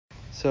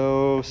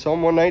So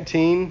Psalm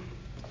 119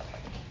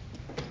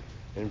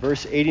 and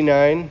verse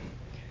 89,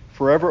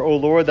 Forever, O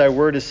Lord, thy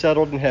word is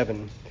settled in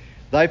heaven.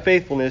 Thy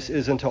faithfulness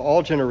is unto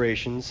all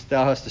generations.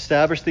 Thou hast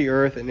established the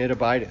earth, and it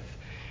abideth.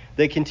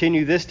 They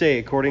continue this day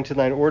according to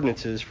thine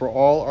ordinances, for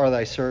all are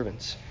thy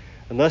servants.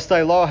 Unless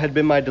thy law had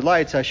been my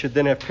delights, I should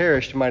then have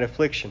perished in mine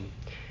affliction.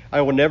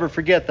 I will never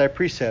forget thy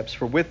precepts,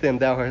 for with them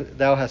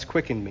thou hast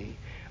quickened me.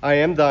 I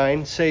am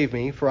thine, save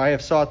me, for I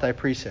have sought thy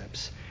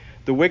precepts.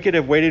 The wicked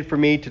have waited for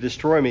me to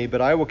destroy me,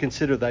 but I will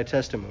consider thy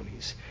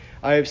testimonies.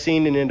 I have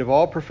seen an end of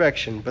all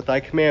perfection, but thy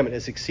commandment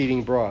is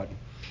exceeding broad.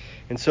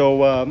 And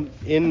so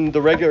in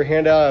the regular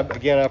handout,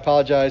 again, I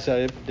apologize,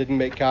 I didn't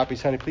make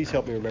copies. Honey, please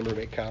help me remember to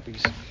make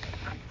copies.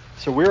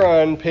 So we're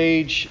on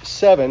page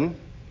 7,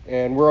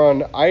 and we're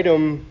on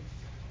item,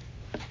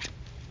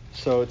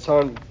 so it's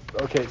on,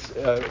 okay,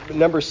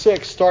 number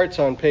 6 starts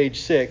on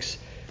page 6,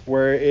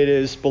 where it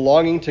is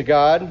belonging to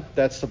God.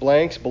 That's the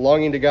blanks,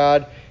 belonging to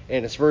God.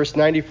 And it's verse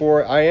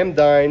 94, I am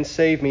thine,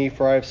 save me,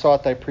 for I have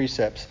sought thy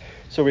precepts.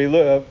 So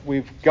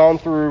we've gone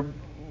through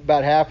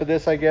about half of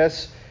this, I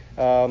guess.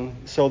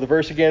 So the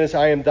verse again is,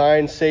 I am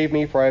thine, save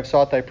me, for I have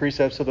sought thy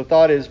precepts. So the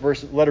thought is,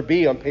 letter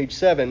B on page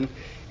 7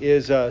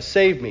 is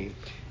save me,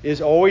 is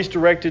always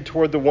directed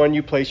toward the one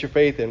you place your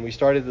faith in. We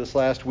started this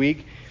last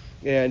week,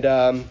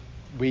 and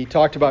we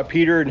talked about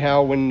Peter and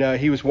how when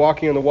he was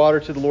walking on the water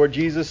to the Lord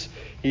Jesus,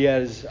 he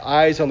had his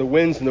eyes on the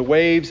winds and the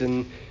waves,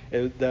 and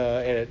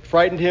it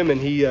frightened him,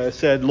 and he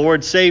said,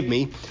 Lord, save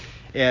me.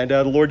 And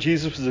the Lord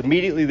Jesus was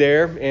immediately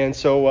there. And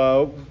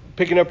so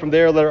picking up from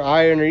there, letter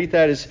I underneath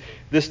that is,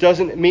 this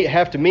doesn't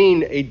have to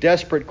mean a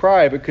desperate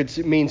cry, but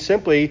could mean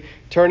simply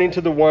turning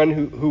to the one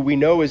who we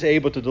know is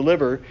able to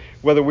deliver,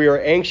 whether we are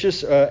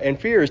anxious and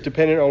fears,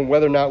 depending on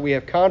whether or not we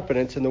have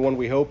confidence in the one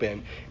we hope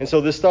in. And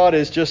so this thought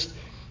is just,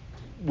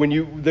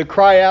 the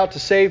cry out to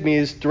save me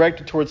is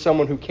directed towards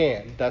someone who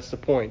can. That's the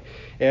point.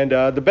 And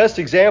the best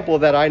example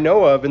that I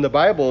know of in the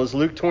Bible is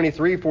Luke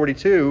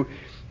 23:42.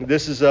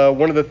 This is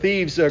one of the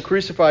thieves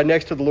crucified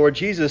next to the Lord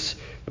Jesus.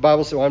 The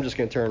Bible says, well, I'm just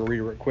going to turn and read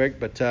it real quick,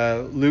 but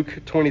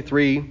Luke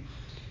 23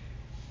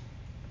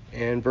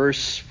 and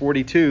verse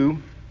 42.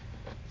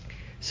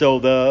 So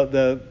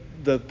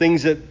the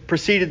things that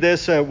preceded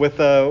this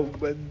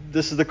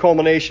this is the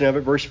culmination of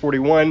it, verse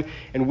 41.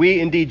 And we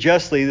indeed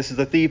justly, this is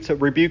the thief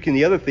rebuking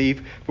the other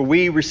thief, for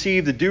we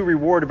receive the due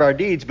reward of our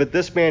deeds, but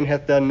this man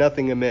hath done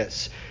nothing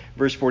amiss.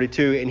 Verse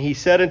 42, and he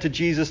said unto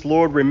Jesus,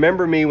 Lord,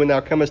 remember me when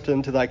thou comest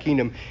into thy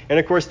kingdom. And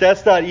of course,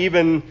 that's not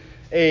even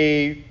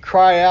a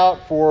cry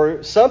out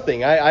for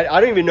something. I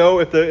don't even know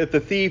if the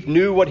thief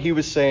knew what he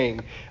was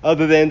saying,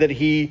 other than that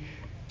he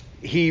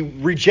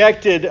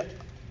rejected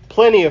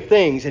plenty of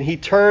things, and he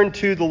turned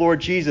to the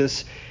Lord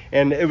Jesus,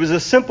 and it was a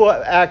simple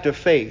act of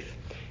faith.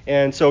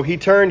 And so he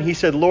turned, he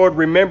said, Lord,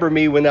 remember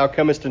me when thou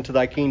comest into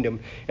thy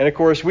kingdom. And of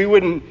course, we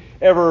wouldn't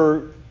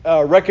ever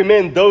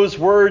recommend those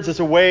words as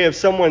a way of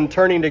someone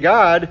turning to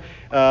God.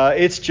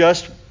 It's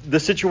just the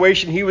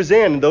situation he was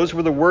in. Those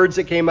were the words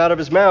that came out of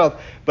his mouth,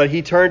 but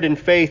he turned in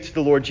faith to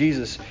the Lord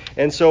Jesus.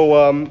 And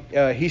so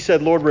he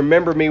said, Lord,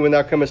 remember me when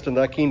thou comest into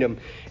thy kingdom.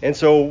 And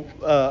so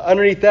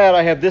underneath that,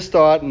 I have this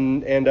thought,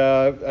 and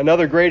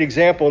another great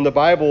example in the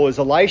Bible is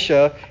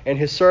Elisha and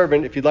his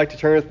servant. If you'd like to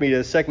turn with me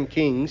to 2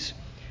 Kings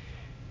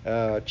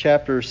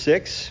chapter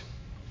 6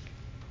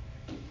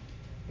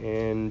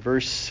 and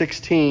verse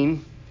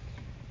 16.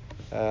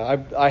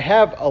 I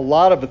have a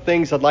lot of the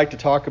things I'd like to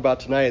talk about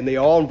tonight, and they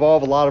all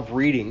involve a lot of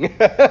reading.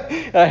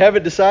 I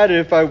haven't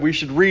decided if we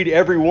should read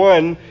every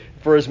one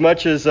for as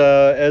much as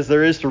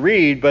there is to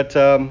read, but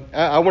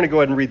I want to go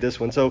ahead and read this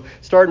one. So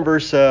start in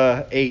verse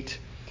 8.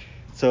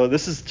 So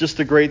this is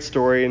just a great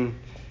story, and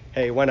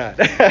hey, why not?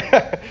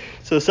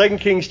 So 2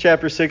 Kings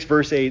chapter 6,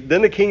 verse 8.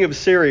 Then the king of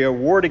Assyria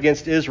warred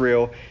against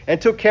Israel and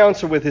took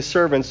counsel with his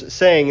servants,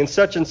 saying, in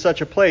such and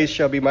such a place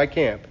shall be my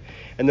camp.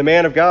 And the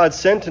man of God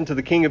sent unto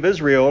the king of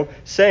Israel,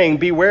 saying,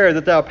 beware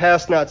that thou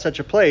pass not such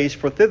a place,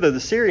 for thither the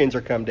Syrians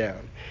are come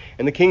down.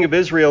 And the king of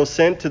Israel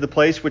sent to the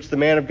place which the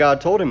man of God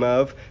told him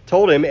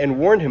and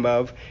warned him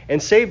of,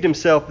 and saved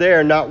himself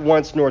there not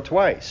once nor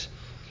twice.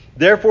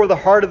 Therefore the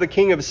heart of the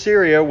king of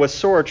Assyria was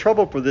sore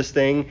troubled for this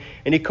thing,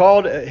 and he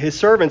called his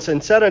servants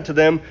and said unto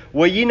them,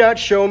 will ye not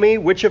show me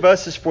which of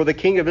us is for the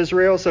king of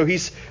Israel? So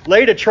he's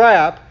laid a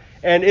trap,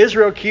 and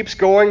Israel keeps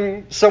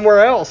going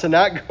somewhere else and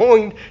not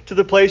going to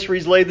the place where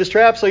he's laid this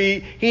trap. So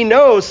he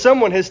knows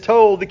someone has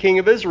told the king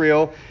of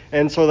Israel,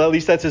 and so at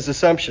least that's his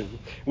assumption.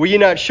 Will ye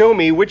not show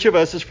me which of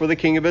us is for the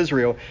king of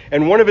Israel?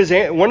 And one of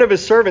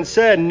his servants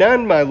said,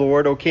 none, my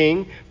lord, O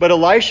king, but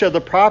Elisha the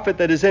prophet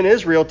that is in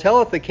Israel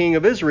telleth the king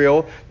of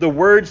Israel the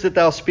words that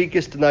thou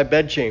speakest in thy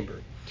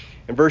bedchamber.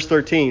 In verse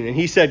 13, and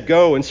he said,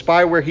 go and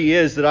spy where he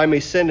is, that I may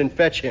send and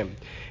fetch him.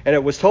 And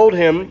it was told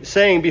him,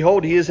 saying,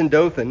 behold, he is in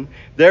Dothan.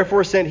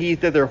 Therefore sent he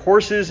thither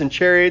horses and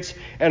chariots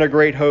and a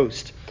great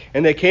host.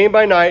 And they came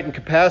by night and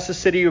compassed the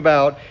city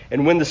about.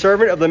 And when the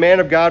servant of the man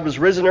of God was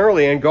risen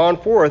early and gone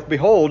forth,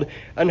 behold,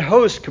 an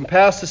host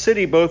compassed the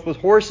city both with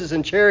horses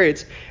and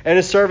chariots. And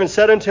his servant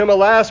said unto him,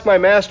 alas, my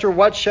master,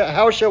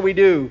 how shall we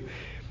do?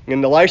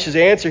 And Elisha's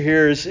answer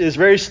here is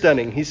very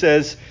stunning. He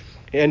says,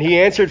 and he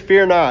answered,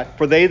 "Fear not,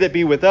 for they that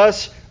be with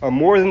us are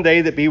more than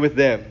they that be with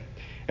them."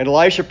 And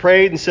Elisha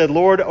prayed and said,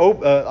 "Lord,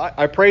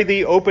 I pray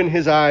thee, open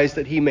his eyes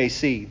that he may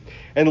see."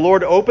 And the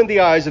Lord opened the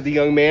eyes of the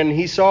young man, and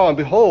he saw, and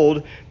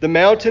behold, the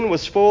mountain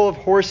was full of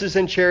horses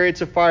and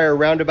chariots of fire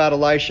round about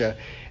Elisha.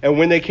 And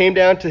when they came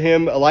down to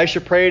him, Elisha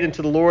prayed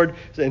unto the Lord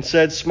and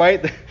said,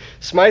 Smite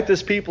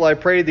this people, I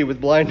pray thee, with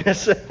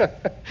blindness.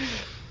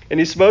 And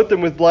he smote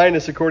them with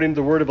blindness according to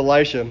the word of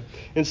Elisha.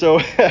 And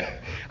so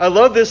I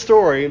love this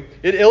story.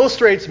 It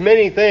illustrates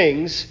many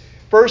things.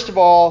 First of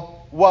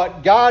all,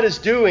 what God is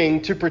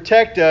doing to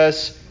protect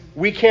us,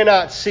 we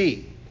cannot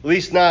see. At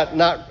least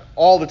not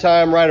all the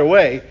time right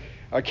away.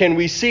 Can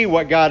we see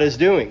what God is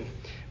doing?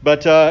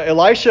 But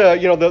Elisha,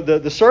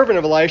 the servant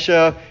of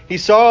Elisha, he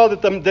saw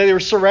that they were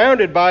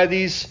surrounded by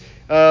these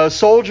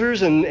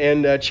soldiers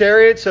and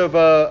chariots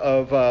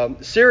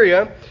of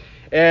Syria.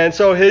 And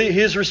so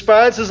his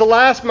response is,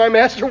 "Alas, my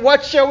master,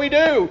 what shall we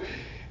do?"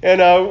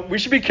 And we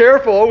should be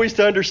careful always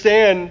to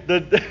understand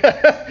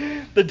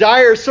the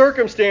dire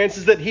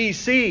circumstances that he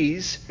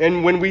sees.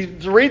 And when we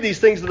read these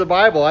things in the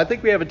Bible, I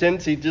think we have a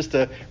tendency just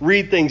to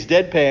read things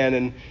deadpan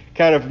and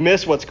kind of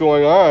miss what's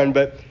going on.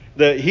 But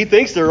he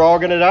thinks they're all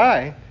going to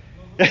die.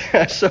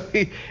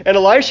 And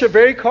Elisha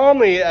very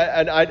calmly,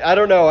 I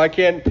don't know, I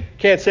can't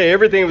say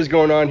everything that was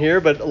going on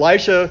here, but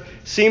Elisha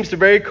seems to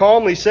very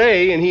calmly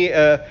say, and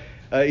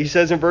he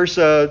says in verse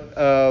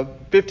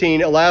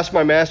 15, "Alas,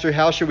 my master,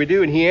 how shall we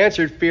do?" And he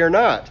answered, "Fear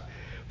not,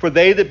 for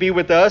they that be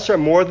with us are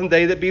more than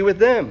they that be with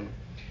them."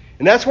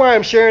 And that's why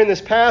I'm sharing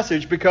this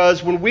passage,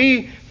 because when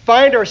we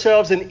find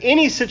ourselves in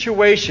any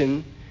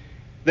situation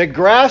that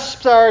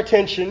grasps our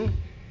attention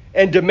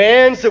and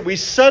demands that we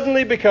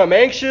suddenly become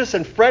anxious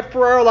and fret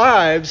for our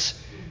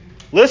lives,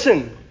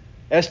 listen,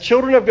 as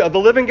children of the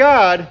living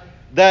God,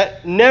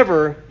 that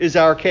never is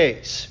our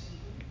case.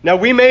 Now,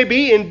 we may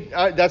be in,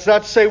 that's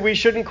not to say we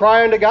shouldn't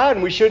cry unto God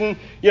and we shouldn't,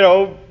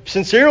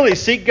 sincerely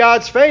seek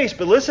God's face.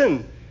 But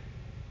listen,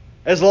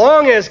 as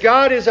long as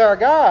God is our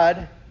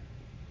God,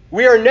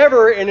 we are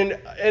never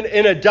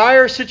in a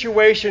dire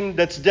situation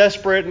that's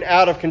desperate and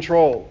out of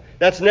control.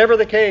 That's never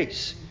the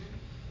case.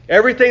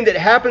 Everything that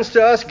happens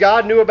to us,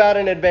 God knew about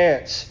in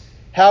advance.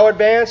 How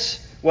advance?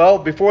 Well,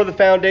 before the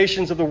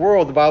foundations of the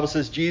world, the Bible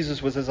says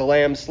Jesus was as a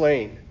lamb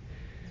slain.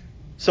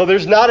 So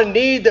there's not a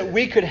need that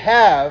we could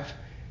have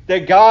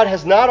that God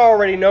has not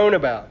already known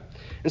about.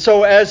 And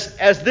so as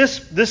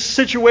this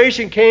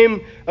situation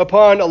came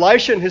upon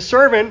Elisha and his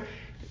servant,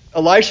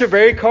 Elisha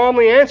very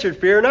calmly answered,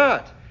 "Fear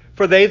not,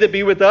 for they that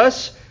be with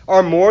us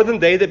are more than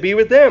they that be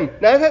with them."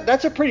 Now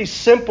that's a pretty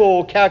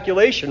simple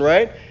calculation,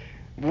 right?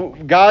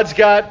 God's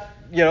got,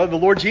 the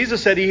Lord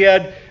Jesus said he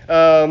had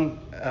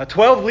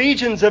 12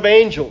 legions of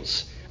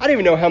angels. I don't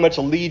even know how much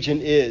a legion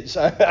is.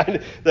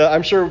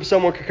 I'm sure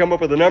someone could come up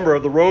with a number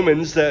of the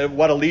Romans,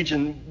 what a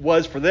legion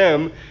was for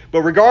them.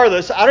 But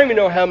regardless, I don't even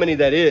know how many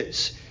that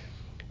is.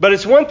 But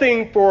it's one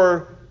thing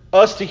for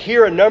us to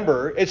hear a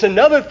number. It's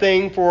another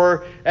thing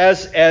for,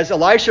 as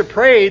Elisha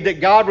prayed, that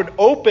God would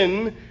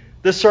open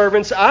the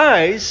servant's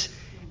eyes.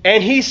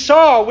 And he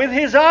saw with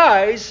his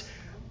eyes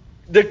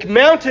the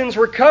mountains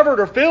were covered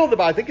or filled,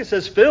 I think it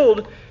says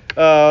filled,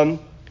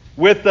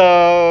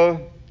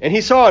 and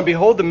he saw, and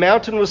behold, the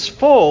mountain was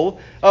full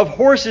of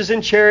horses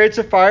and chariots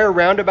of fire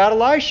round about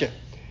Elisha.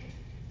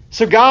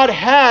 So God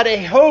had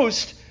a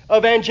host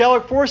of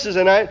angelic forces.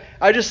 And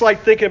I just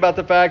like thinking about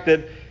the fact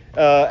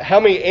that how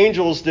many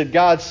angels did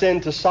God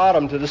send to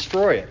Sodom to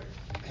destroy it?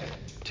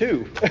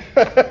 2.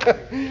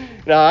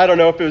 Now, I don't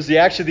know if it was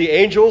actually the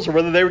angels or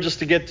whether they were just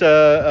to get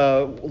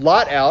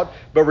Lot out.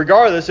 But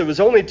regardless, it was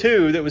only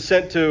 2 that was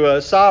sent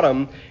to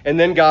Sodom. And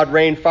then God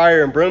rained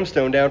fire and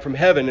brimstone down from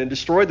heaven and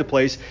destroyed the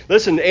place.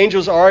 Listen,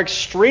 angels are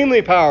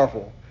extremely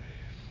powerful.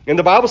 And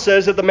the Bible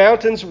says that the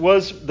mountain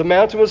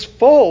was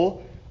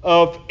full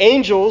of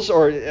angels,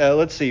 or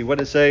let's see, what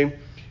did it say?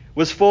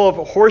 Was full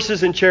of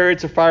horses and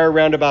chariots of fire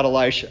round about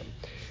Elisha.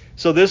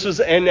 So this was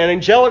an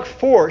angelic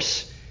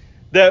force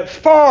that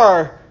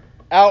far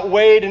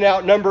outweighed and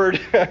outnumbered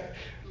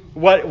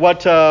what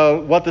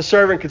the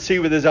servant could see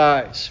with his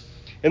eyes.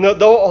 And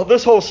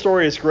this whole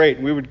story is great.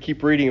 We would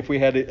keep reading if we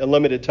had a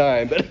limited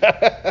time,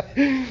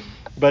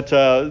 but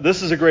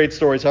this is a great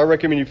story, so I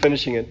recommend you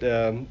finishing it.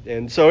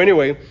 And so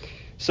anyway,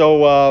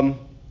 so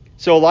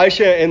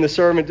Elisha and the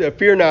servant,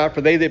 "Fear not, for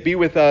they that be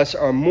with us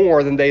are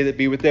more than they that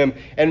be with them."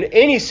 And in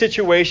any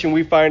situation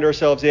we find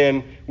ourselves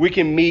in, we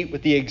can meet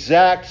with the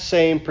exact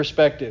same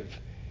perspective.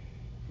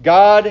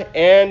 God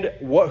and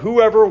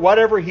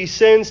whatever he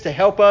sends to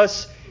help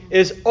us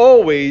is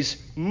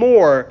always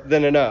more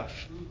than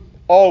enough.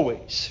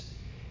 Always.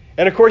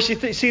 And of course,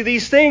 you see,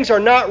 these things are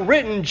not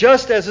written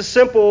just as a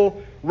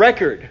simple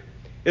record.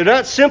 They're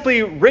not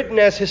simply written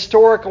as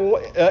historical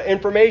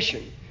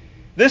information.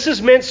 This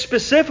is meant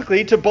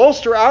specifically to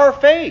bolster our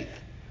faith.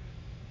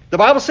 The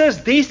Bible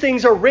says these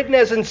things are written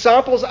as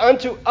ensamples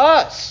unto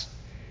us.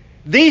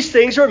 These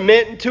things are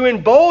meant to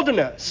embolden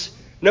us,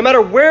 no matter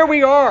where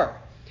we are.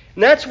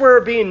 And that's where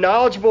being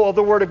knowledgeable of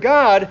the Word of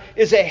God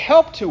is a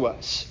help to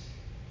us.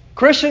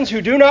 Christians who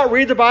do not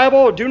read the Bible,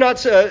 or do not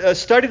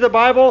study the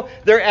Bible,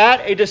 they're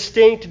at a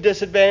distinct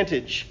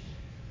disadvantage.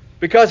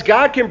 Because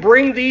God can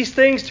bring these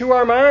things to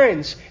our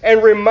minds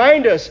and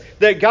remind us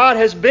that God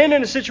has been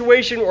in a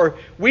situation, or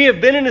we have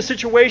been in a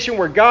situation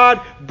where God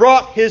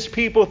brought his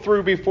people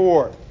through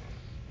before.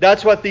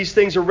 That's what these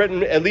things are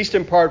written, at least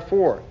in part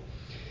for.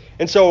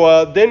 And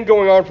so then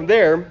going on from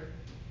there,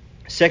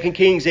 2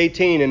 Kings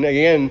 18, and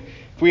again,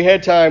 if we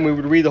had time, we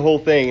would read the whole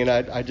thing. And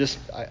I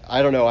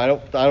don't know. I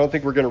don't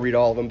think we're going to read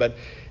all of them. But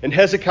in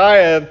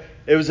Hezekiah,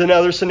 it was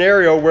another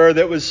scenario where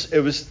it was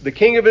the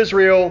king of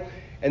Israel,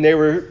 and they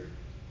were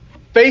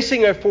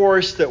facing a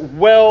force that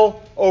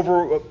well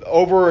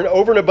over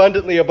and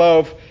abundantly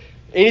above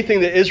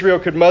anything that Israel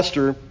could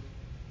muster,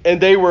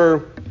 and they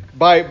were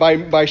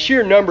by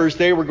sheer numbers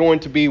they were going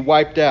to be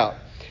wiped out.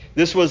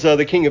 This was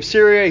the king of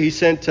Syria. He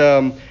sent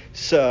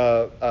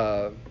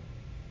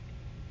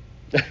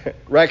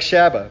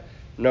Rakshaba.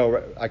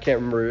 No, I can't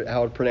remember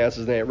how to pronounce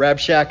his name.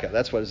 Rabshakeh,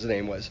 that's what his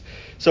name was.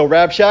 So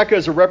Rabshakeh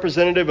is a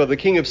representative of the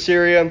king of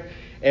Syria,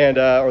 and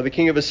or the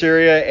king of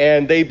Assyria,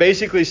 and they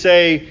basically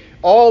say,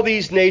 all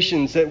these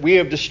nations that we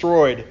have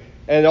destroyed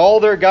and all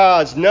their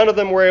gods, none of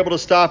them were able to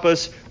stop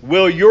us.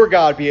 Will your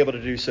God be able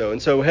to do so?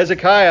 And so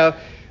Hezekiah,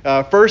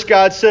 first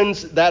God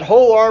sends that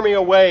whole army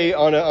away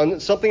on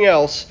something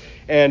else.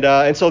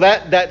 And so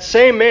that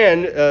same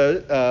man,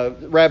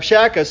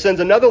 Rabshakeh, sends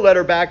another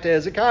letter back to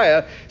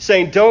Hezekiah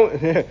saying,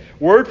 don't,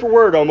 word for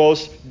word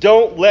almost,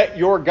 don't let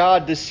your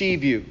God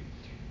deceive you.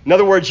 In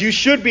other words, you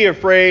should be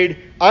afraid.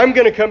 I'm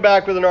going to come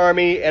back with an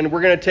army, and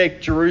we're going to take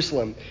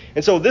Jerusalem.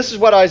 And so this is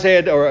what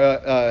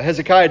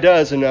Hezekiah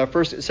does in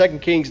 2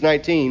 Kings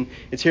 19.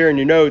 It's here in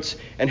your notes.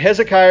 And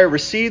Hezekiah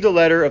received the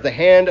letter of the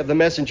hand of the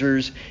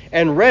messengers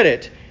and read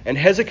it. And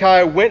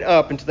Hezekiah went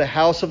up into the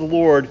house of the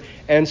Lord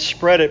and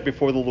spread it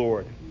before the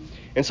Lord.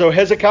 And so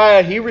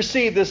Hezekiah, he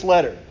received this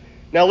letter.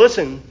 Now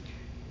listen,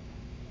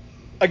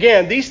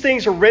 again, these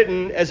things are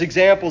written as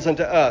examples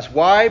unto us.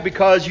 Why?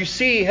 Because you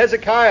see,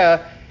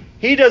 Hezekiah,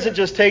 he doesn't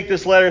just take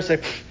this letter and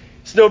say,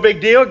 it's no big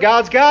deal,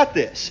 God's got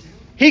this.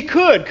 He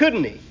could,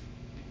 couldn't he?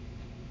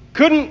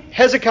 Couldn't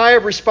Hezekiah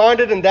have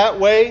responded in that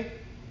way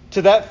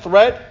to that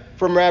threat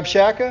from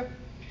Rabshakeh?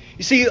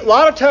 You see, a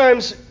lot of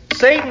times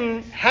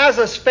Satan has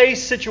us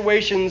face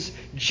situations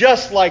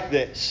just like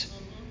this,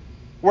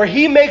 where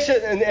he makes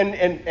it,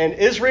 and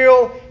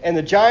Israel and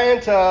the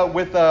giant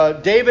with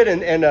David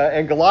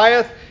and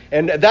Goliath,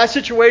 and that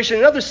situation,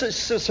 another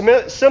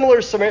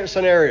similar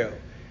scenario.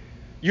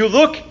 You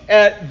look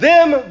at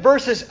them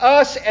versus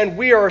us, and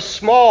we are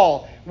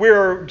small.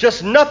 We're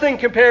just nothing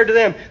compared to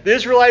them. The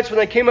Israelites, when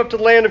they came up to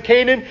the land of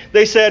Canaan,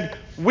 they said,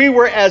 we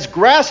were as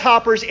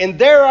grasshoppers in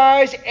their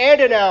eyes and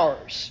in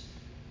ours.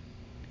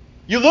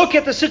 You look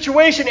at the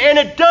situation, and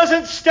it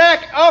doesn't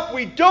stack up.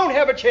 We don't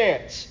have a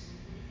chance.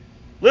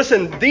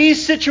 Listen,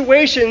 these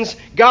situations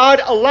God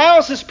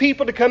allows his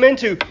people to come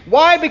into.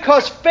 Why?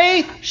 Because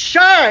faith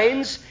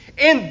shines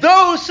in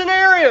those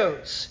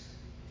scenarios.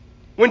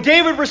 When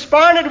David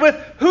responded with,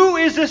 who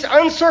is this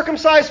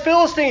uncircumcised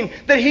Philistine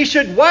that he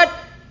should what?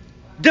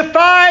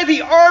 Defy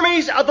the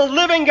armies of the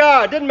living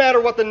God. Didn't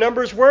matter what the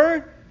numbers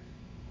were.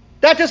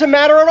 That doesn't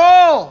matter at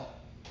all.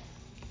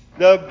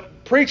 The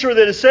preacher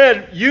that has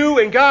said, you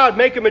and God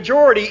make a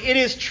majority, it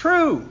is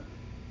true.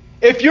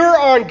 If you're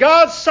on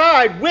God's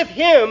side with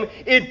him,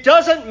 it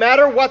doesn't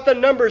matter what the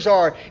numbers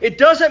are. It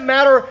doesn't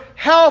matter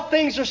how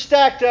things are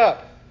stacked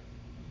up.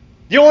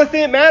 The only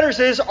thing that matters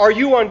is, are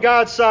you on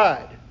God's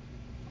side?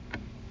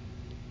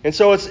 And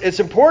so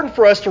it's important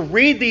for us to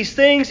read these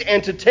things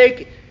and to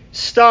take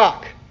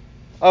stock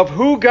of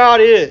who God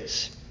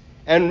is.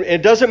 And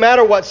it doesn't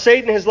matter what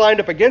Satan has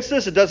lined up against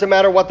us. It doesn't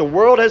matter what the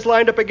world has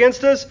lined up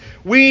against us.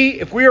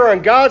 If we are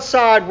on God's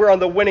side, we're on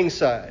the winning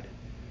side.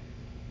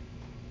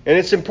 And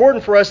it's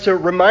important for us to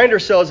remind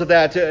ourselves of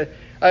that.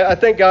 I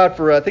thank God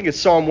for, I think it's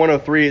Psalm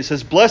 103. It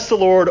says, bless the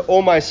Lord,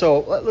 O my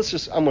soul.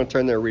 I'm going to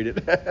turn there and read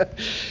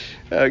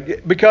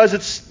it. Because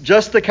it's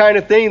just the kind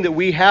of thing that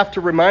we have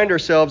to remind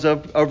ourselves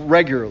of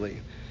regularly.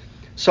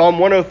 Psalm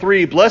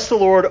 103, bless the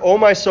Lord, O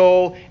my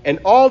soul, and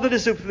all that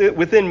is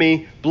within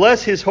me,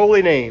 bless his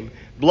holy name.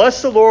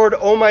 Bless the Lord,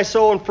 O my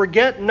soul, and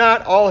forget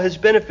not all his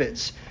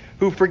benefits,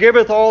 who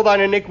forgiveth all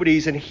thine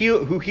iniquities, and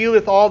who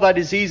healeth all thy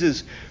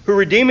diseases, who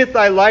redeemeth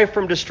thy life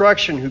from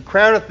destruction, who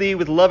crowneth thee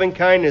with loving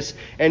kindness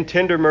and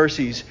tender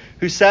mercies,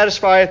 who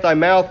satisfieth thy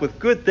mouth with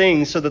good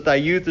things, so that thy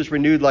youth is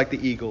renewed like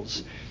the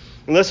eagles.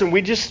 And listen,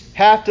 we just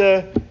have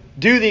to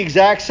do the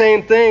exact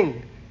same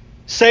thing.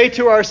 Say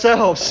to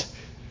ourselves,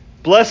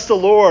 bless the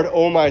Lord,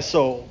 O my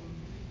soul.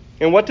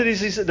 And what does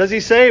he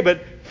say?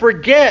 But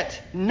forget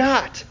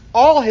not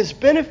all his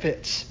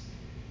benefits.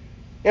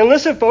 And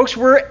listen, folks,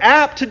 we're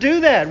apt to do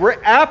that.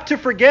 We're apt to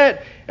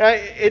forget.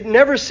 It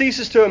never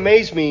ceases to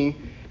amaze me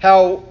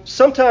how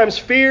sometimes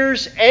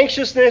fears,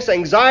 anxiousness,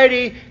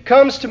 anxiety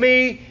comes to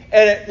me,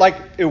 and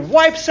it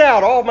wipes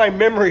out all my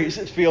memories,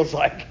 it feels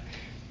like,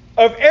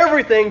 of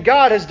everything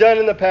God has done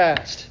in the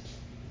past.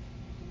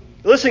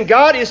 Listen,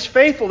 God is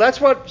faithful.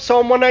 That's what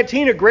Psalm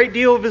 119, a great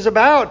deal of is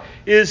about,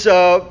 is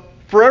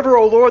Forever,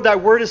 O Lord, thy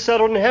word is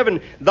settled in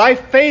heaven. Thy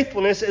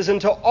faithfulness is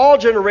unto all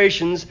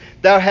generations.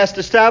 Thou hast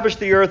established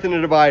the earth, and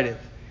it abideth.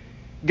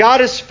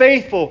 God is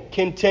faithful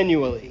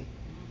continually.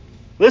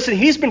 Listen,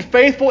 he's been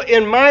faithful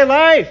in my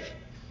life.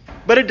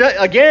 But it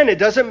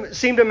doesn't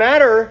seem to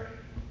matter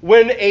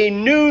when a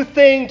new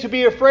thing to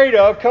be afraid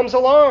of comes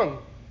along.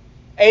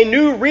 A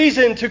new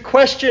reason to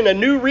question, a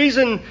new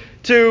reason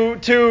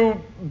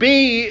to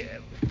be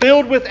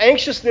filled with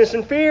anxiousness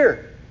and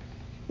fear.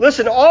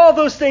 Listen, all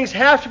those things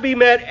have to be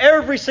met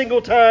every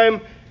single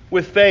time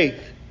with faith.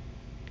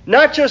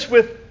 Not just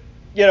with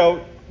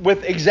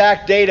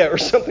exact data or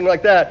something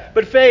like that,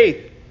 but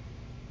faith.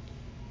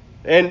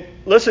 And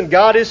listen,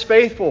 God is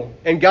faithful.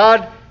 And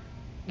God,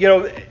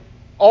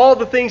 all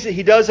the things that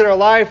he does in our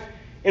life,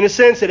 in a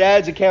sense, it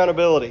adds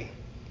accountability.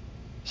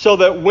 So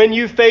that when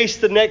you face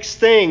the next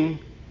thing,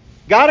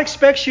 God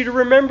expects you to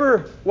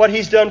remember what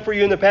he's done for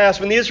you in the past.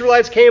 When the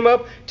Israelites came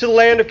up to the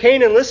land of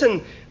Canaan,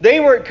 listen,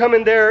 they weren't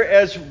coming there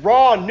as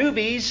raw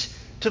newbies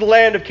to the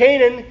land of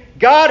Canaan.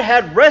 God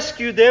had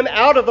rescued them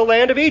out of the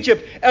land of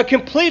Egypt, a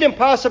complete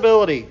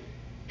impossibility.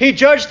 He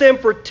judged them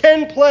for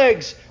 10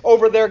 plagues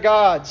over their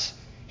gods.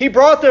 He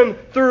brought them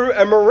through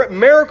a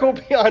miracle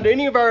beyond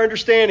any of our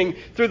understanding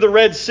through the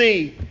Red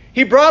Sea.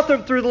 He brought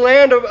them through the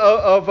land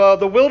of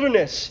the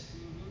wilderness.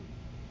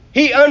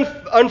 He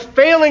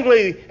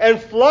unfailingly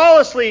and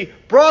flawlessly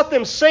brought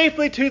them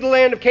safely to the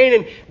land of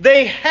Canaan.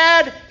 They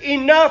had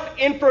enough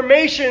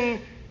information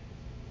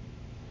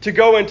to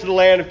go into the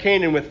land of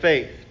Canaan with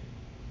faith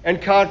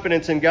and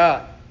confidence in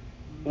God.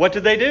 What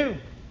did they do?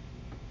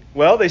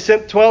 Well, they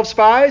sent 12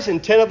 spies,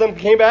 and 10 of them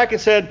came back and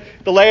said,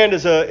 the land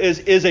is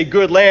a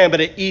good land,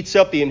 but it eats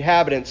up the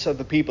inhabitants of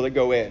the people that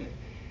go in.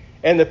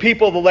 And the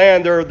people of the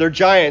land, they're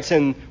giants,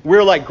 and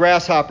we're like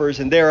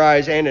grasshoppers in their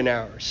eyes and in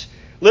ours.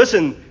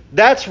 Listen,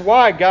 that's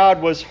why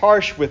God was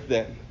harsh with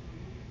them.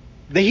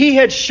 He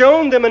had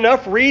shown them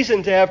enough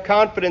reason to have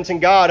confidence in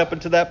God up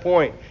until that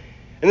point.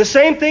 And the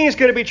same thing is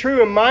going to be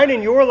true in mine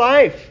and your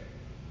life.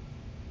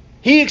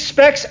 He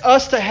expects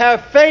us to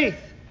have faith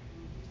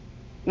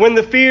when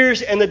the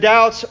fears and the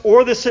doubts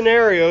or the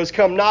scenarios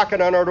come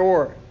knocking on our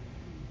door.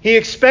 He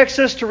expects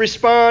us to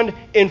respond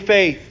in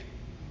faith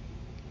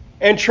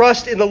and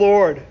trust in the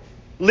Lord.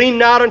 Lean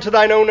not unto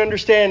thine own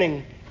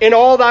understanding. In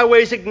all thy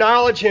ways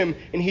acknowledge him,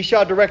 and he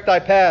shall direct thy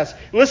paths.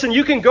 And listen,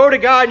 you can go to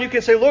God and you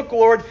can say, look,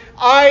 Lord,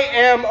 I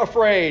am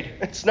afraid.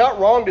 It's not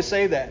wrong to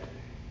say that.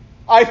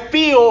 I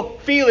feel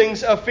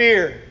feelings of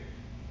fear.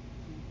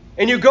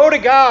 And you go to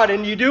God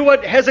and you do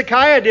what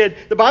Hezekiah did.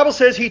 The Bible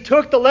says he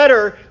took the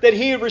letter that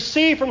he had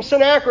received from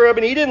Sennacherib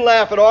and he didn't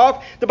laugh it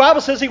off. The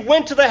Bible says he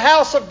went to the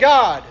house of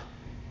God.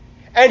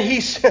 And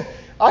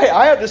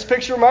I have this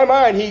picture in my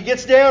mind. He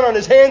gets down on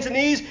his hands and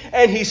knees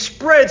and he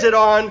spreads it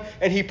on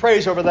and he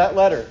prays over that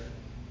letter.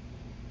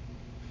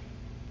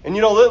 And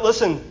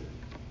listen,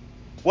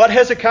 what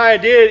Hezekiah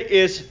did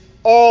is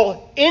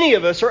all any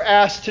of us are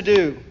asked to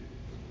do.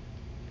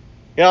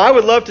 I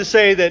would love to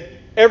say that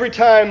every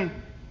time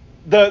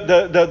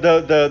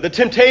the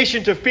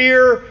temptation to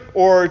fear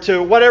or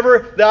to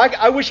whatever,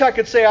 I wish I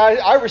could say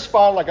I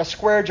respond like a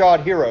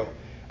square-jawed hero.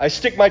 I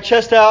stick my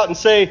chest out and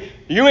say,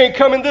 you ain't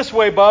coming this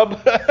way,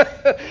 bub.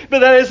 But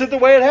that isn't the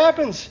way it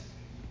happens.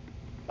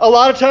 A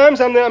lot of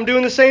times I'm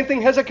doing the same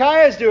thing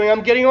Hezekiah is doing.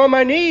 I'm getting on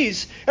my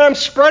knees and I'm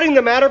spreading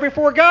the matter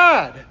before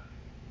God.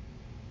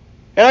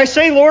 And I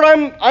say, Lord,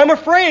 I'm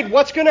afraid.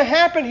 What's going to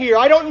happen here?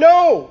 I don't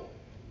know.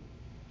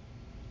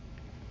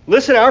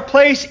 Listen, our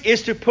place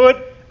is to put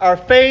our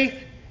faith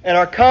and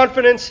our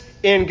confidence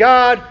in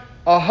God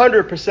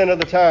 100% of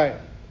the time.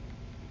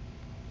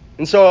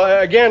 And so,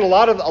 again, a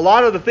lot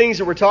of the things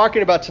that we're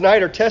talking about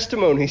tonight are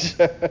testimonies.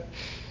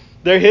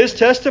 They're his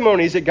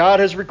testimonies that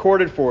God has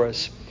recorded for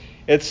us.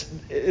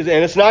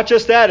 It's not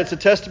just that. It's a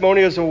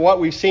testimony of what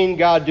we've seen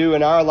God do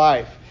in our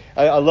life.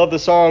 I love the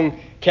song,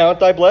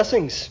 Count Thy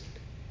Blessings.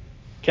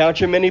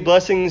 Count your many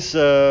blessings.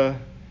 Name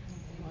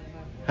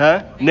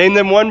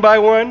them one by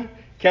one.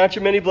 Count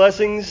your many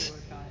blessings.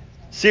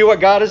 See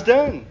what God has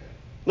done.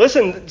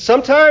 Listen,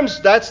 sometimes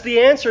that's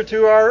the answer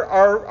to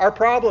our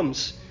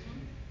problems.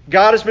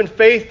 God has been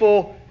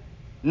faithful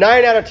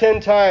 9 out of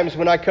 10 times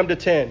when I come to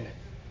 10.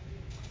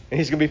 And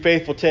he's going to be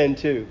faithful 10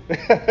 too.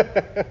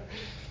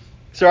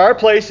 So our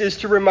place is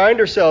to remind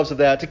ourselves of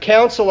that, to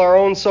counsel our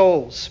own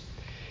souls.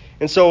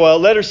 And so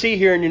letter C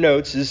here in your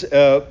notes is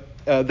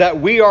that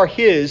we are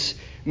his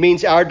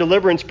means our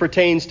deliverance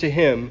pertains to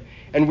him,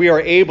 and we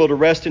are able to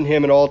rest in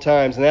him at all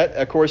times. And that,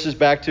 of course, is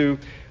back to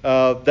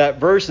that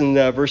verse in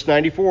verse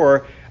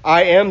 94.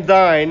 I am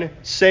thine,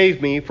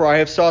 save me, for I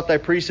have sought thy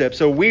precepts.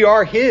 So we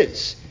are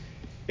his.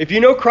 If you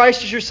know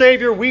Christ as your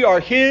Savior, we are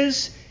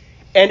his,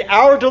 and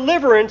our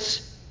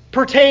deliverance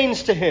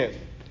pertains to him.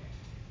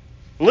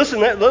 Listen,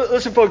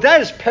 folks,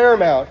 that is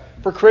paramount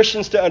for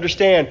Christians to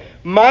understand.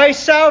 My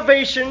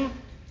salvation,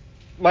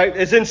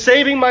 as in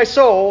saving my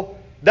soul,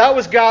 that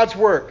was God's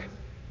work.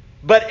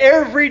 But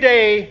every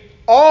day,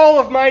 all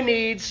of my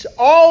needs,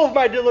 all of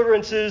my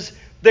deliverances,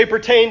 they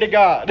pertain to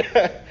God.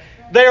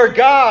 They are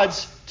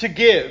God's to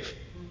give.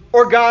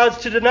 or God's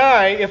to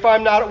deny if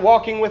I'm not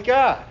walking with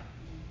God.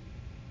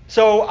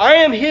 So I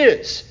am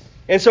His.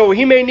 And so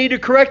He may need to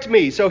correct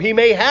me. So He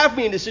may have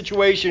me in a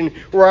situation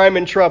where I'm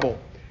in trouble.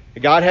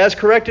 God has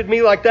corrected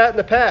me like that in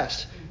the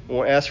past. I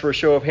won't ask for a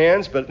show of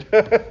hands,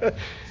 but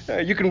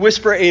you can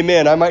whisper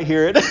amen. I might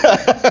hear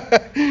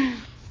it.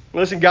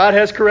 Listen, God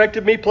has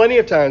corrected me plenty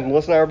of times.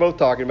 Melissa and I were both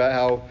talking about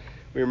how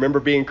we remember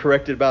being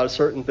corrected about a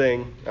certain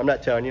thing. I'm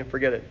not telling you.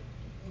 Forget it.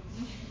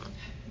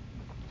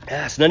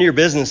 It's none of your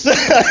business.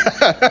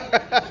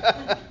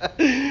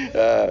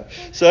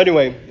 So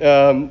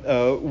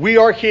anyway, we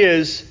are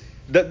His.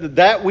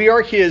 That we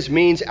are His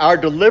means our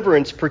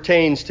deliverance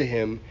pertains to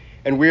Him,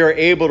 and we are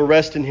able to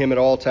rest in Him at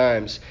all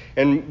times.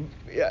 And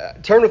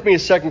turn with me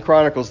to 2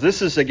 Chronicles.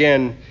 This is,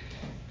 I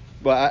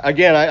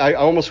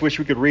almost wish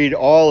we could read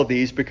all of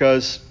these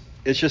because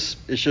it's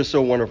just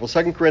so wonderful.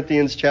 2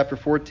 Chronicles chapter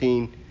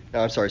 14,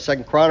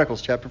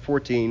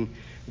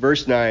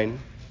 verse 9.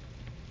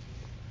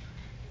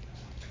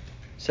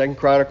 2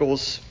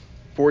 Chronicles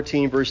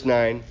 14, verse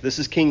 9. This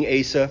is King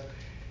Asa.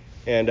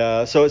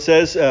 And so it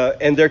says,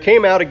 and there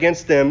came out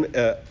against them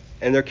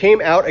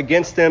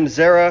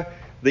Zerah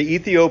the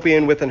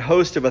Ethiopian with an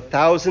host of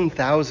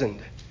 1,000,000.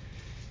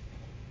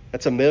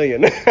 That's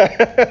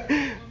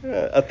 1,000,000.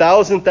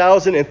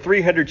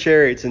 1,300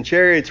 chariots, and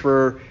chariots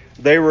were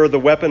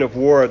the weapon of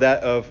war of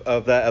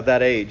that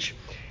age.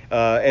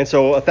 And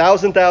so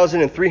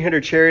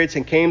 1,300 chariots,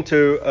 and came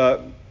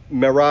to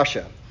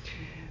Marashah.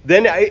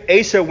 Then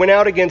Asa went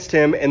out against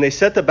him, and they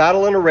set the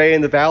battle in array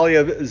in the valley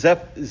of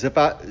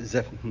Zephathah.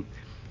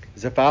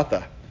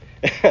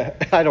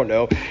 I don't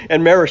know.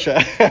 And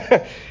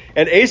Marashah.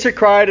 And Asa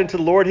cried unto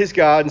the Lord his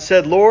God, and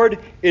said, Lord,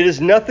 it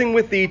is nothing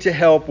with thee to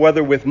help,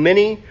 whether with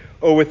many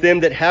or with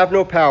them that have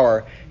no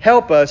power.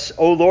 Help us,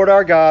 O Lord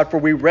our God, for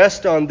we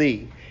rest on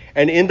thee.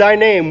 And in thy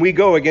name we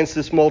go against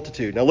this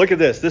multitude. Now look at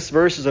this. This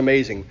verse is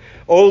amazing.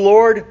 O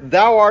Lord,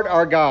 thou art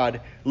our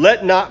God.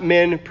 Let not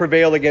men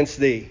prevail against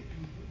thee.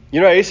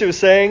 You know what Asa was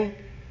saying?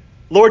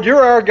 Lord,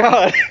 you're our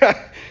God.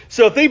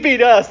 So if they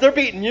beat us, they're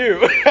beating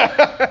you.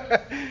 I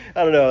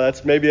don't know.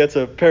 Maybe that's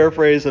a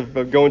paraphrase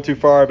of going too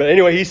far. But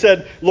anyway, he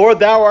said, Lord,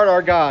 thou art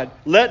our God.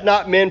 Let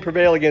not men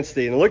prevail against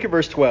thee. And look at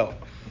verse 12.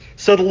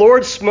 So the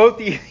Lord smote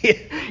the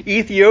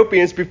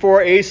Ethiopians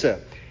before Asa.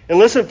 And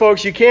listen,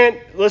 folks, you can't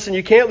lose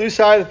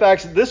sight of the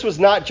fact that this was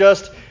not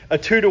just a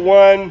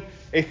 2-to-1,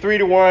 a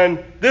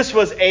 3-to-1. This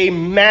was a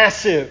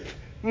massive,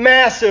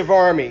 massive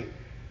army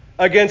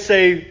against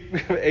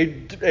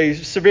a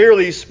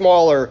severely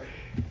smaller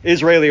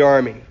Israeli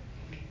army.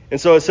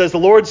 And so it says, the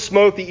Lord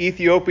smote the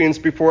Ethiopians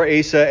before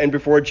Asa and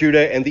before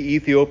Judah, and the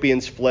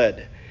Ethiopians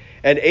fled.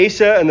 And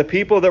Asa and the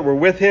people that were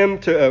with him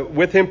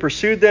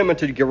pursued them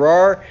unto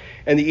Gerar,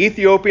 and the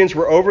Ethiopians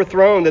were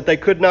overthrown, that they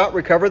could not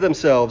recover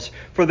themselves,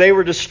 for they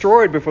were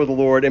destroyed before the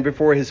Lord and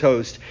before his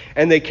host,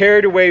 and they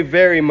carried away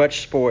very much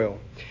spoil.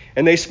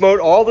 And they smote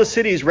all the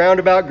cities round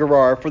about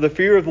Gerar, for the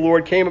fear of the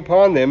Lord came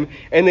upon them,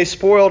 and they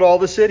spoiled all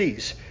the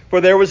cities,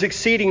 for there was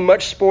exceeding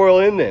much spoil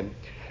in them.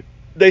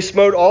 They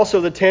smote also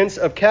the tents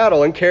of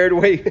cattle, and carried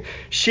away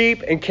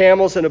sheep and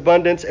camels in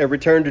abundance, and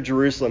returned to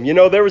Jerusalem. You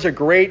know, there was a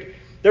great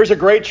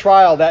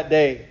trial that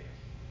day.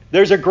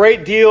 There's a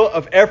great deal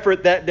of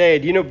effort that day.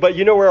 But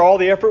you know where all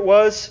the effort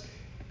was?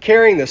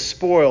 Carrying the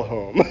spoil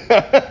home.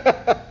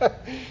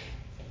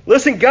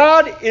 Listen,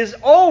 God is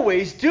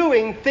always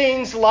doing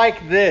things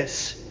like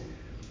this.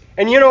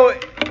 And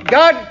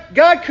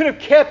God could have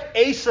kept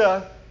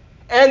Asa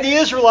and the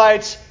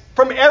Israelites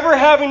from ever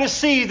having to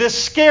see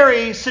this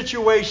scary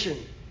situation.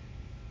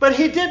 But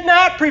he did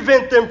not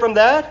prevent them from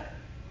that.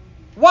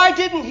 Why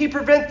didn't he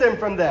prevent them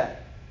from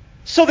that?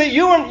 So that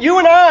you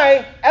and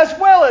I, as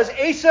well as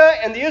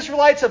Asa and the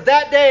Israelites of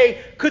that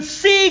day, could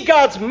see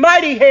God's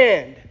mighty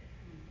hand.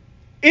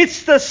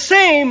 It's the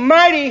same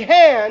mighty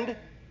hand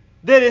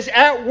that is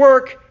at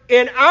work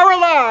in our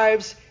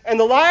lives and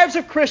the lives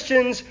of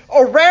Christians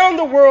around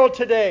the world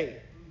today.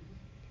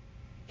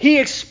 He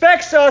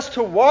expects us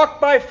to walk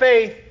by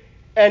faith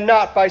and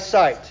not by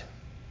sight.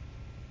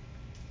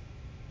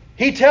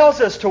 He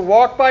tells us to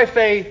walk by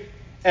faith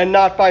and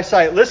not by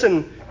sight.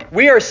 Listen,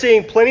 we are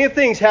seeing plenty of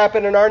things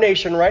happen in our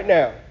nation right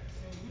now.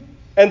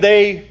 And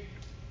they're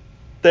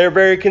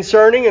very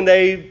concerning, and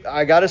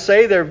I got to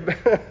say,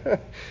 they're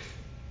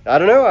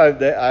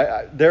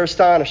they're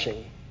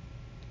astonishing.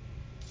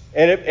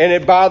 And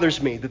it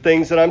bothers me, the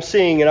things that I'm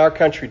seeing in our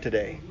country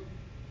today.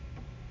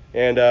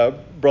 And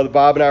Brother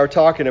Bob and I were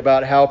talking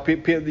about how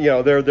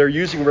they're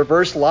using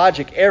reverse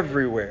logic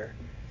everywhere.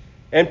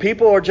 And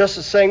people are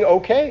just saying,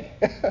 okay.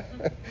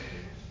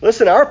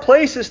 Listen, our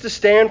place is to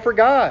stand for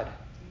God.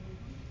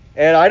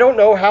 And I don't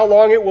know how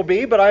long it will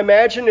be, but I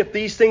imagine if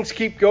these things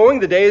keep going,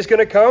 the day is going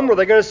to come where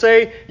they're going to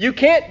say, you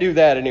can't do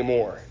that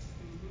anymore.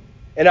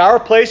 And our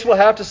place will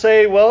have to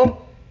say,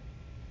 well,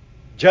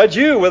 judge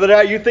you whether or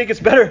not you think it's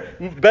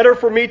better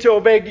for me to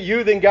obey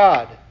you than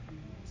God.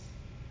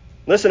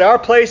 Listen, our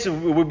place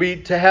would be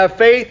to have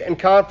faith and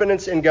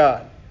confidence in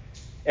God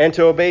and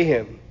to obey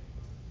Him.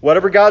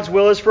 Whatever God's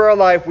will is for our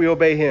life, we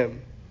obey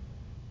Him.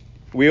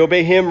 We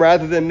obey him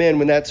rather than men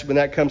when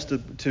that comes to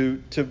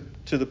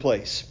the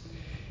place.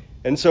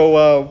 And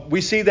so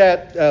we see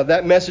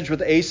that message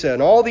with Asa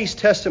and all these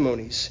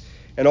testimonies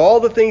and all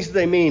the things that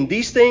they mean.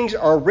 These things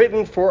are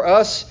written for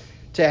us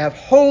to have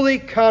holy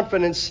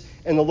confidence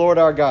in the Lord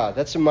our God.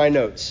 That's in my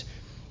notes.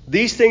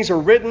 These things are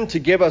written to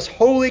give us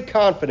holy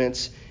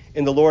confidence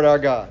in the Lord our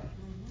God.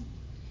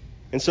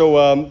 And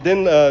so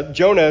then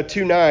Jonah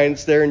 2:9,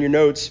 it's there in your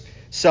notes.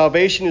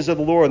 Salvation is of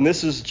the Lord. And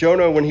this is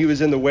Jonah when he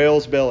was in the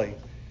whale's belly.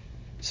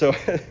 So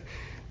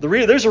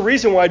there's a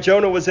reason why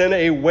Jonah was in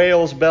a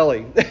whale's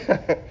belly.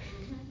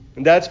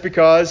 And that's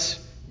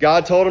because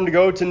God told him to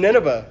go to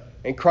Nineveh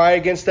and cry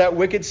against that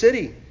wicked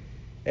city.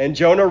 And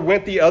Jonah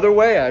went the other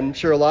way. I'm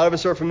sure a lot of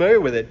us are familiar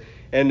with it.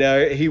 And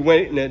he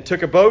went and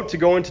took a boat to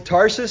go into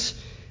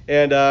Tarsus.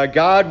 And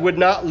God would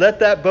not let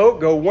that boat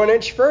go 1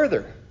 inch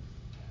further.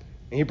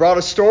 And he brought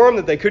a storm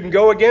that they couldn't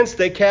go against.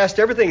 They cast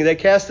everything. They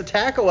cast the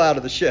tackle out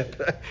of the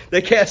ship.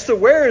 They cast the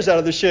wares out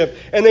of the ship.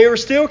 And they were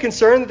still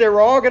concerned that they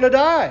were all going to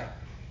die.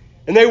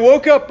 And they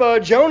woke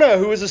up Jonah,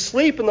 who was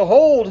asleep in the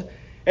hold,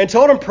 and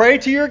told him, pray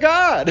to your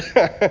God.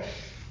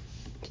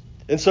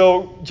 And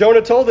so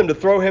Jonah told them to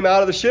throw him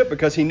out of the ship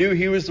because he knew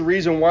he was the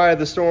reason why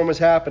the storm was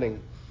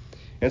happening.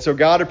 And so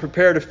God had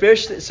prepared a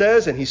fish, it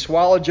says, and he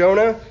swallowed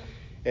Jonah.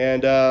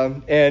 And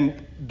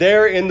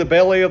there in the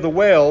belly of the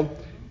whale,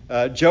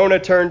 Jonah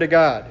turned to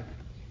God.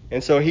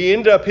 And so he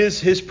ended up,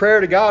 his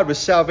prayer to God was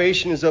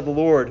salvation is of the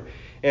Lord.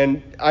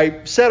 And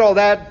I said all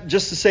that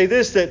just to say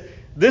this, that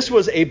this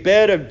was a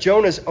bed of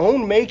Jonah's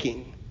own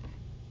making.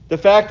 The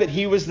fact that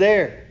he was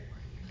there.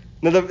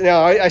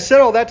 Now I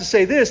said all that to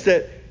say this,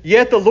 that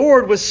yet the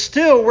Lord was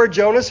still where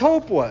Jonah's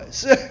hope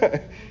was.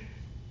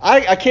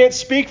 I can't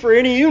speak for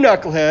any of you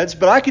knuckleheads,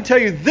 but I can tell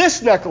you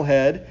this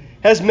knucklehead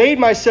has made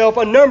myself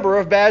a number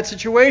of bad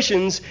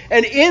situations.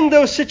 And in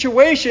those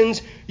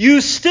situations, you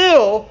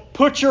still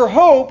put your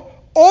hope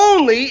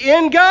only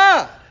in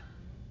God.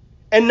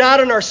 And not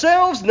in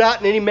ourselves,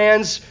 not in any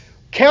man's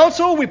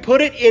counsel. We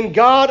put it in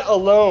God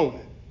alone.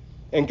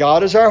 And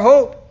God is our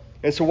hope.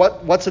 And so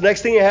what's the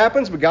next thing that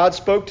happens? But God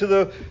spoke to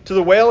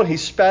the whale and he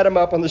spat him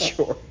up on the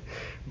shore.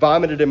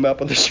 Vomited him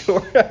up on the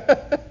shore.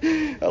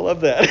 I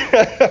love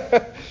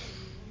that.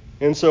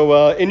 And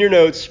so in your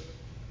notes,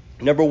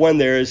 number 1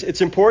 there is,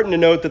 it's important to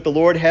note that the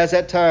Lord has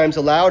at times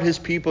allowed his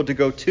people to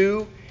go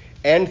to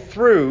and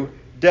through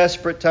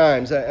desperate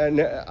times.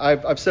 And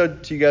I've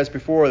said to you guys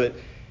before that,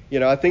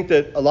 I think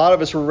that a lot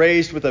of us were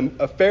raised with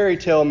a fairy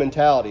tale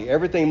mentality.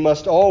 Everything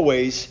must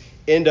always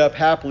end up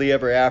happily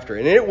ever after.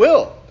 And it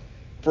will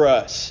for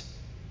us.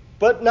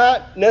 But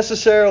not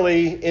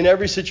necessarily in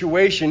every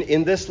situation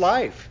in this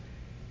life.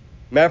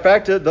 Matter of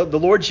fact, the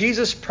Lord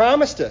Jesus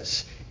promised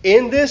us,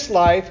 in this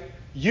life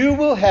you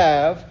will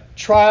have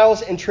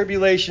trials and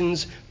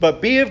tribulations, but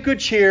be of good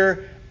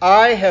cheer,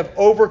 I have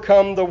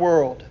overcome the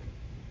world.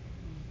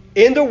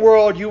 In the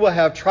world you will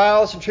have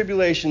trials and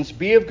tribulations,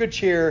 be of good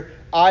cheer,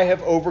 I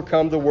have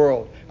overcome the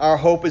world. Our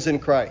hope is in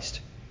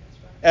Christ.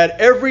 At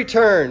every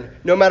turn,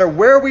 no matter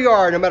where we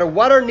are, no matter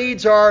what our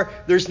needs are,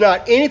 there's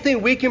not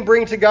anything we can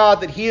bring to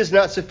God that he is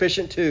not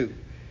sufficient to.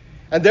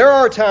 And there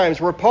are times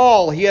where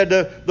Paul, he had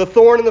the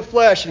thorn in the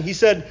flesh, and he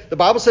said, the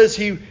Bible says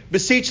he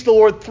beseeched the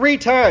Lord 3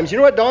 times. You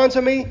know what dawns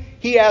on me?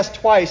 He asked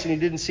twice and he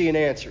didn't see an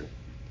answer.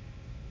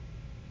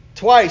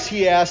 Twice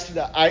he asked,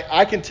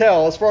 I can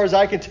tell, as far as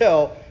I can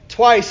tell,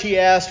 twice he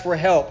asked for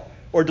help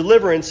or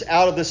deliverance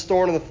out of this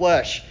thorn in the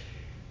flesh.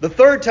 The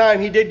 3rd time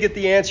he did get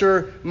the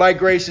answer, my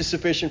grace is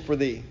sufficient for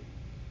thee.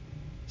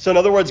 So in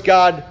other words,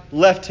 God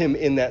left him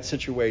in that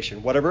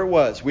situation, whatever it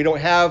was. We don't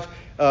have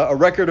a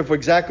record of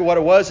exactly what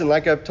it was. And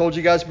like I've told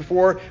you guys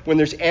before, when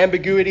there's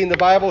ambiguity in the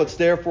Bible, it's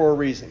there for a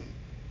reason.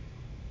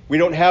 We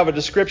don't have a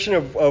description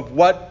of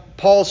what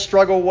Paul's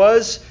struggle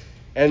was.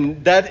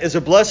 And that is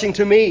a blessing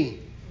to me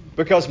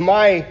because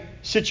my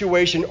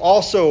situation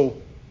also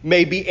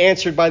may be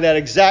answered by that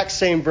exact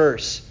same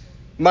verse.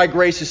 My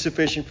grace is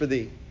sufficient for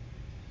thee.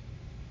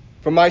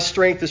 For my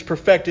strength is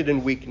perfected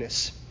in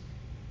weakness.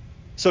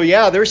 So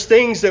yeah, there's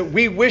things that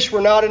we wish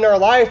were not in our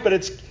life, but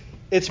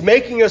it's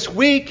making us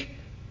weak.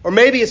 Or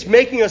maybe it's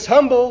making us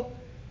humble,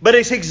 but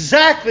it's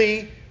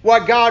exactly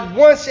what God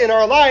wants in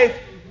our life,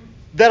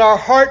 that our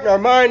heart and our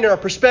mind and our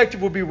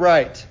perspective will be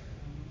right.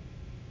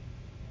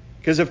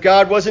 Because if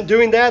God wasn't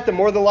doing that, then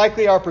more than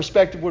likely our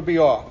perspective would be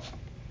off.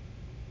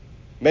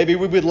 Maybe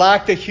we would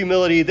lack the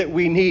humility that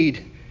we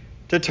need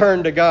to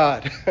turn to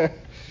God.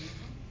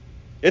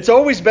 It's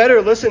always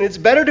better, listen, it's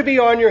better to be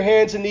on your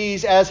hands and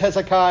knees as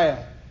Hezekiah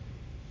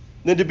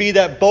than to be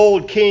that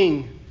bold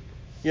king,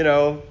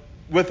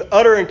 with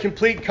utter and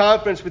complete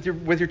confidence with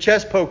your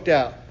chest poked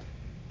out.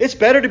 It's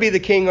better to be the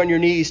king on your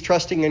knees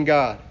trusting in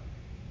God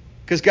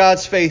because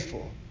God's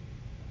faithful.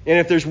 And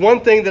if there's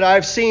one thing that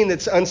I've seen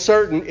that's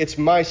uncertain, it's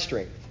my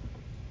strength.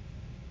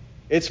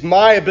 It's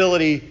my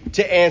ability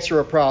to answer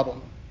a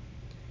problem.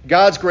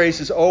 God's grace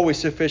is always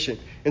sufficient.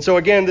 And so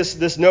again,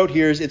 this note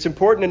here is it's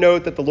important to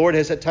note that the Lord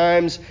has at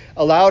times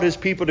allowed his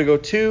people to go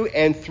to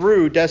and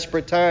through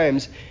desperate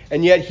times,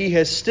 and yet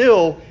he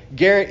still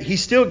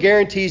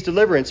guarantees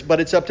deliverance, but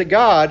it's up to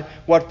God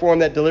what form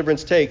that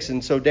deliverance takes.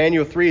 And so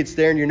Daniel 3, it's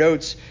there in your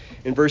notes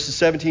in verses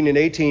 17 and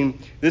 18.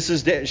 This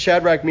is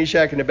Shadrach,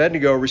 Meshach, and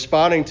Abednego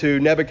responding to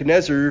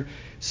Nebuchadnezzar,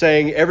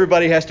 saying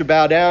everybody has to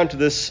bow down to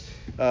this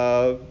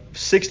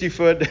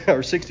 60-foot or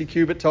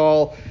 60-cubit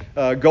tall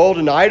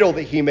golden idol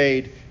that he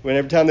made. When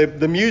every time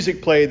the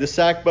music played, the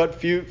sackbut,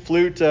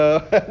 flute,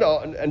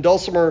 and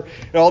dulcimer,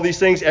 and all these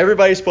things,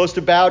 everybody's supposed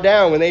to bow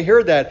down. When they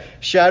heard that,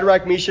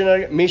 Shadrach,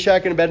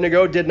 Meshach, and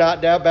Abednego did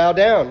not bow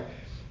down.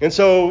 And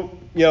so,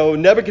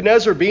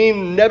 Nebuchadnezzar,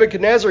 being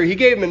Nebuchadnezzar, he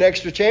gave them an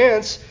extra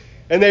chance.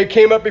 And they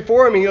came up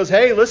before him, and he goes,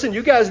 hey, listen,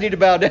 you guys need to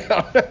bow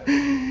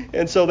down.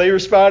 And so they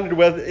responded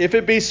with, if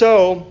it be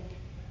so.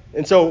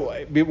 And so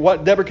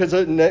what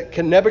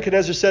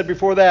Nebuchadnezzar said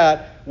before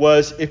that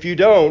was, if you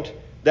don't,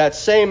 that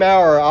same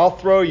hour I'll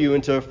throw you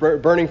into a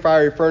burning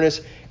fiery furnace,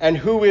 and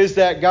who is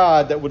that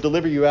God that will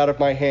deliver you out of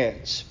my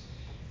hands?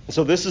 And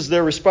so this is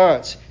their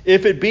response.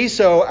 If it be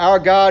so, our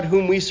God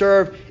whom we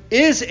serve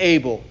is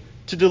able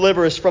to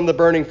deliver us from the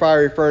burning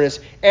fiery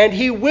furnace, and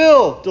he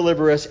will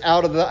deliver us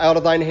out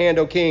of thine hand,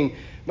 O king.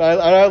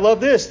 And I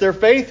love this, their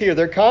faith here,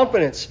 their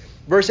confidence.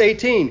 Verse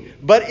 18,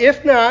 but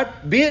if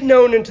not, be it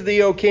known unto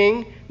thee, O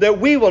king, that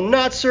we will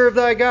not serve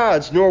thy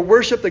gods, nor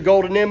worship the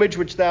golden image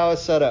which thou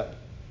hast set up.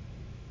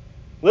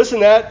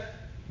 Listen,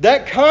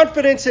 that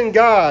confidence in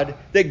God,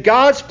 that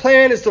God's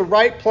plan is the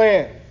right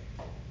plan.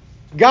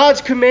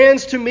 God's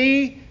commands to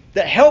me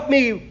that help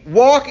me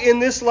walk in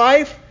this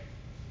life,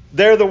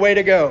 they're the way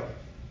to go,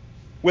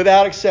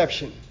 without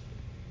exception.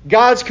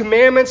 God's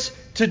commandments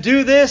to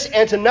do this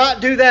and to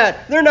not do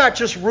that, they're not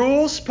just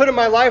rules put in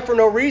my life for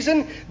no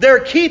reason. They're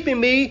keeping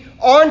me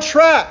on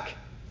track.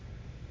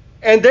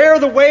 And they're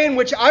the way in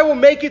which I will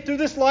make it through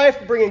this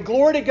life, bringing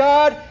glory to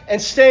God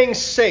and staying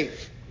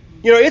safe.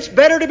 It's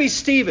better to be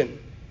Stephen,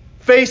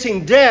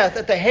 facing death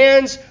at the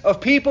hands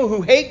of people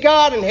who hate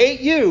God and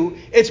hate you.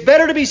 It's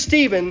better to be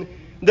Stephen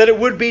than it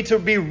would be to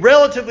be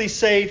relatively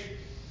safe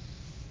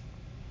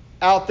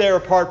out there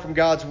apart from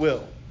God's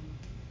will.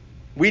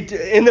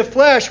 In the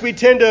flesh, we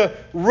tend to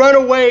run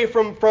away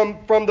from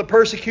the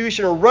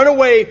persecution or run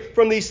away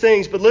from these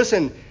things. But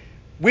listen,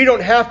 we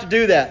don't have to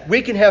do that.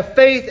 We can have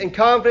faith and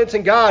confidence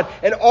in God.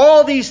 And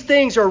all these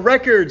things are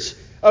records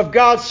of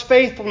God's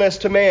faithfulness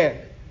to man.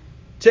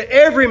 To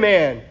every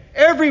man,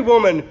 every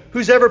woman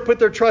who's ever put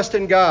their trust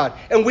in God.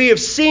 And we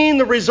have seen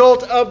the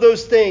result of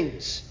those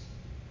things.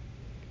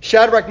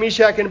 Shadrach,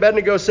 Meshach, and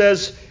Abednego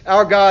says,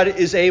 our God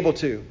is able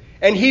to.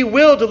 And he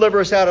will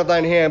deliver us out of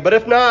thine hand. But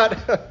if not,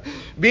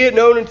 be it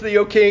known unto thee,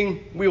 O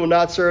king, we will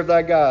not serve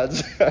thy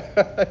gods.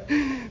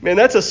 Man,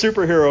 that's a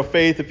superhero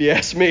faith if you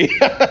ask me.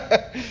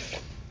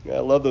 I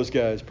love those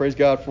guys. Praise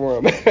God for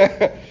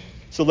them.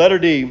 So letter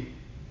D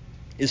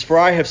is, for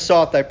I have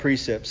sought thy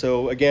precepts.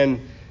 So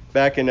again,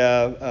 back in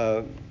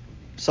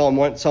Psalm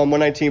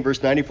 119,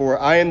 verse 94,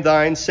 I am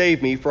thine,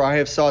 save me, for I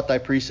have sought thy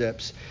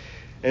precepts.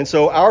 And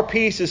so our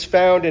peace is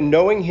found in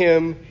knowing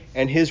him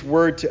and his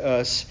word to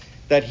us,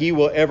 that he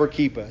will ever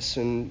keep us.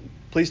 And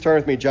please turn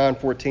with me, John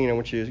 14. I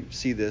want you to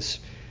see this.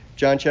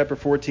 John chapter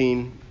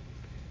 14,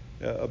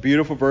 a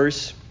beautiful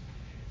verse.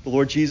 The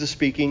Lord Jesus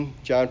speaking,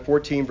 John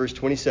 14, verse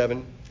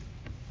 27.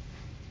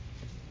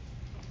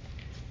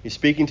 He's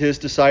speaking to his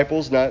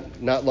disciples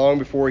not long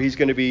before he's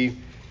going to be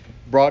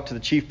brought to the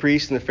chief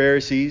priests and the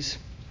Pharisees.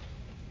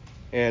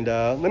 And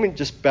let me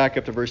just back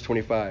up to verse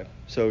 25.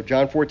 So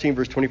John 14,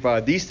 verse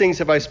 25. These things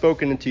have I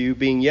spoken unto you,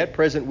 being yet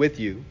present with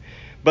you.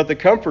 But the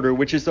Comforter,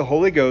 which is the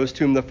Holy Ghost,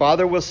 whom the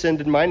Father will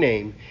send in my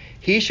name,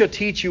 he shall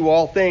teach you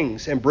all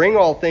things, and bring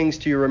all things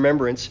to your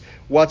remembrance,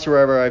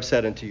 whatsoever I have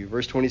said unto you.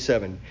 Verse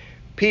 27.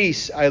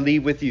 Peace I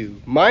leave with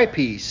you. My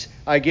peace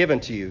I give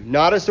unto you.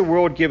 Not as the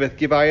world giveth,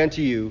 give I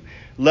unto you.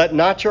 Let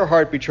not your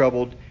heart be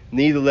troubled,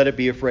 neither let it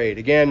be afraid.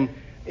 Again,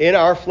 in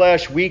our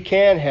flesh, we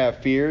can have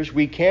fears.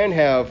 We can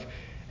have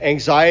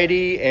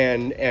anxiety,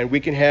 and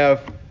we can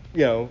have,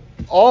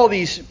 all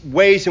these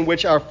ways in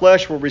which our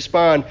flesh will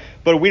respond,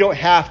 but we don't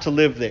have to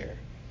live there.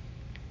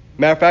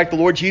 Matter of fact, the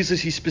Lord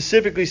Jesus, he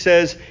specifically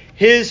says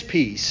his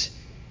peace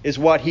is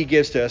what he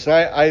gives to us. And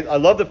I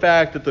love the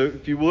fact that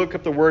if you look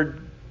up the word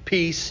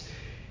peace,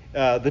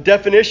 the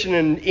definition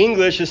in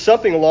English is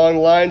something along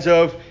the lines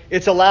of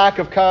it's a lack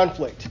of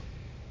conflict.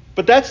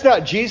 But that's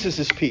not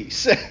Jesus'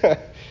 peace.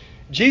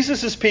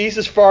 Jesus' peace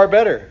is far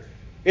better.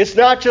 It's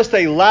not just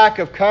a lack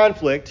of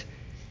conflict.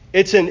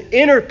 It's an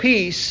inner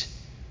peace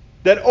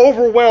that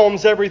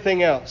overwhelms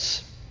everything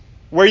else.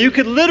 Where you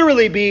could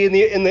literally be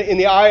in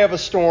the eye of a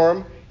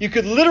storm. You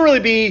could literally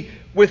be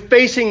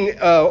facing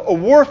a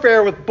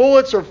warfare with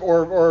bullets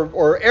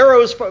or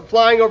arrows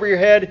flying over your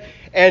head,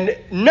 and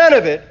none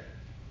of it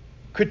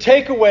could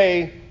take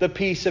away the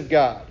peace of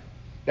God.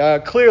 Now,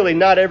 clearly,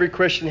 not every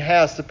Christian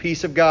has the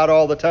peace of God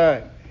all the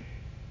time.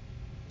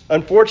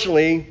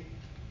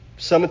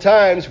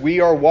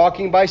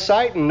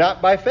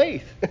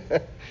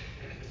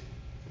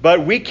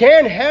 But we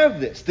can have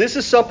this. This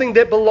is something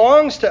that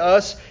belongs to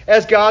us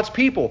as God's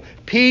people.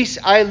 Peace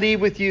I leave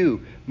with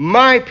you.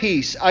 My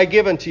peace I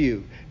give unto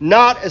you.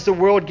 Not as the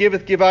world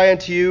giveth, give I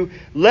unto you.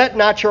 Let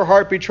not your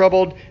heart be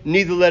troubled,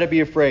 neither let it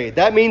be afraid.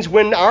 That means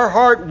when our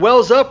heart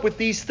wells up with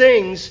these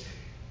things,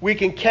 we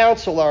can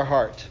counsel our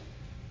heart.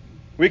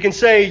 We can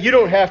say, you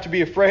don't have to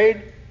be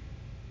afraid.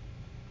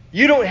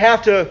 You don't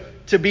have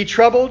to be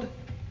troubled.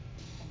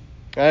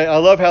 I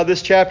love how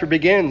this chapter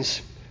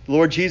begins.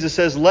 Lord Jesus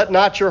says, let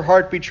not your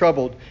heart be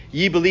troubled.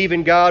 Ye believe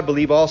in God,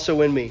 believe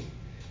also in me.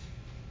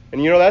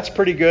 And that's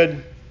pretty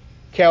good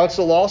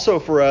counsel also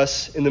for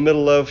us in the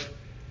middle of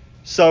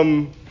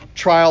some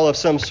trial of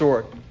some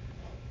sort.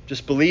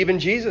 Just believe in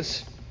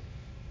Jesus.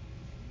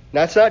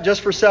 That's not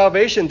just for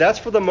salvation, that's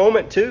for the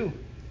moment too.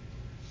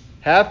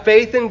 Have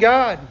faith in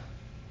God.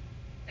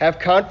 Have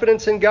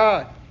confidence in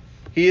God.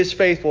 He is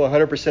faithful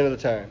 100% of the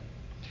time.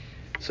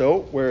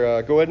 So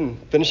we're go ahead and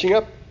finishing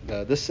up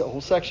this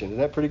whole section. Isn't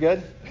that pretty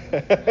good?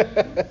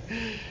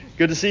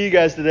 Good to see you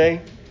guys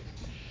today.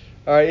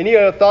 All right, any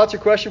thoughts or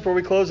questions before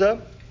we close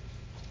up?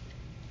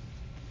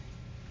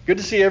 Good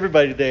to see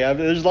everybody today.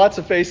 There's lots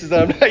of faces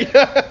that I'm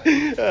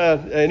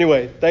not.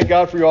 Anyway, thank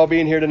God for you all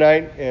being here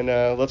tonight, and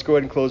let's go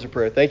ahead and close in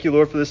prayer. Thank you,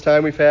 Lord, for this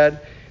time we've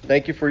had.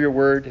 Thank you for your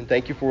word, and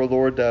thank you for,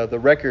 Lord, the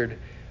record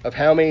of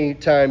how many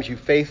times you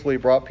faithfully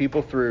brought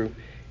people through.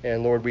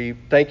 And Lord, we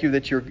thank you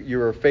that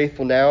you're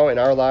faithful now in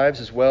our lives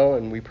as well,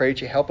 and we pray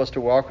that you help us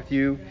to walk with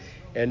you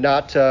and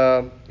not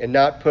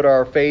put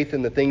our faith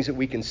in the things that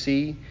we can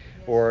see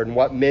or in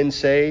what men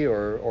say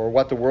or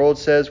what the world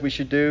says we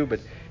should do, but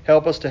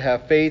help us to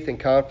have faith and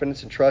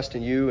confidence and trust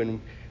in you.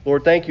 And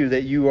Lord, thank you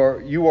that you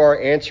are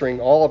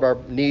answering all of our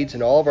needs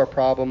and all of our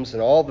problems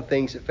and all the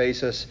things that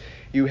face us.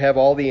 You have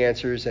all the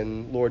answers,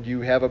 and Lord,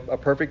 you have a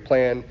perfect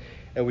plan,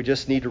 and we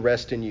just need to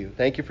rest in you.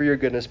 Thank you for your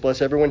goodness.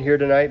 Bless everyone here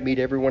tonight. Meet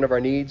every one of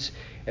our needs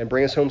and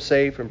bring us home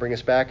safe and bring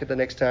us back at the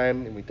next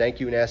time. And we thank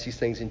you and ask these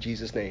things in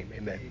Jesus' name.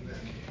 Amen.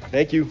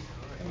 Thank you.